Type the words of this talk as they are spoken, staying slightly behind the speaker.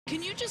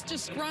Can you just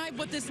describe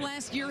what this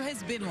last year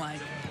has been like?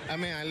 I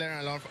mean, I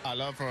learned a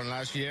lot from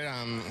last year.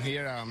 I'm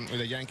here with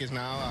the Yankees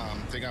now.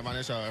 Take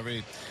advantage of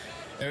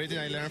everything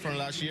I learned from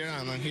last year,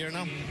 and I'm here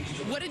now.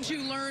 What did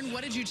you learn?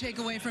 What did you take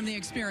away from the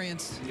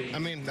experience? I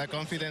mean, the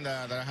confidence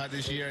that I had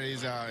this year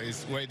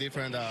is way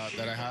different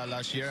that I had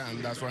last year,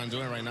 and that's what I'm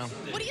doing right now.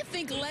 What do you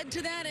think led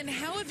to that, and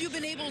how have you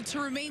been able to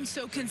remain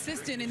so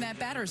consistent in that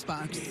batter's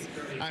box?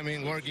 I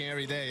mean, working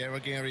every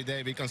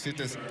day, be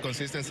consistent.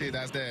 Consistency,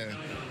 that's the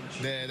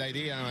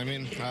idea. I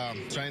mean,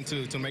 trying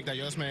to make the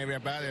adjustment every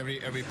at bat,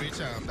 every pitch,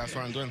 that's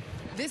what I'm doing.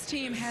 This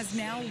team has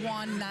now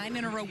won 9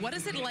 in a row. What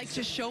is it like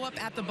to show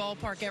up at the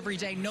ballpark every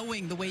day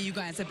knowing the way you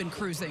guys have been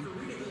cruising?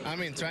 I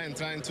mean, trying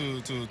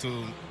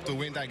to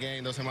win that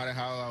game. Doesn't matter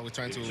how we're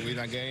trying to win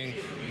that game.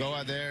 Go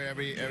out there,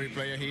 every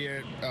player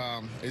here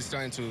is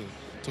trying to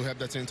help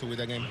the team to win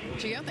that game.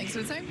 Gio, thanks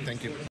for the time.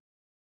 Thank you.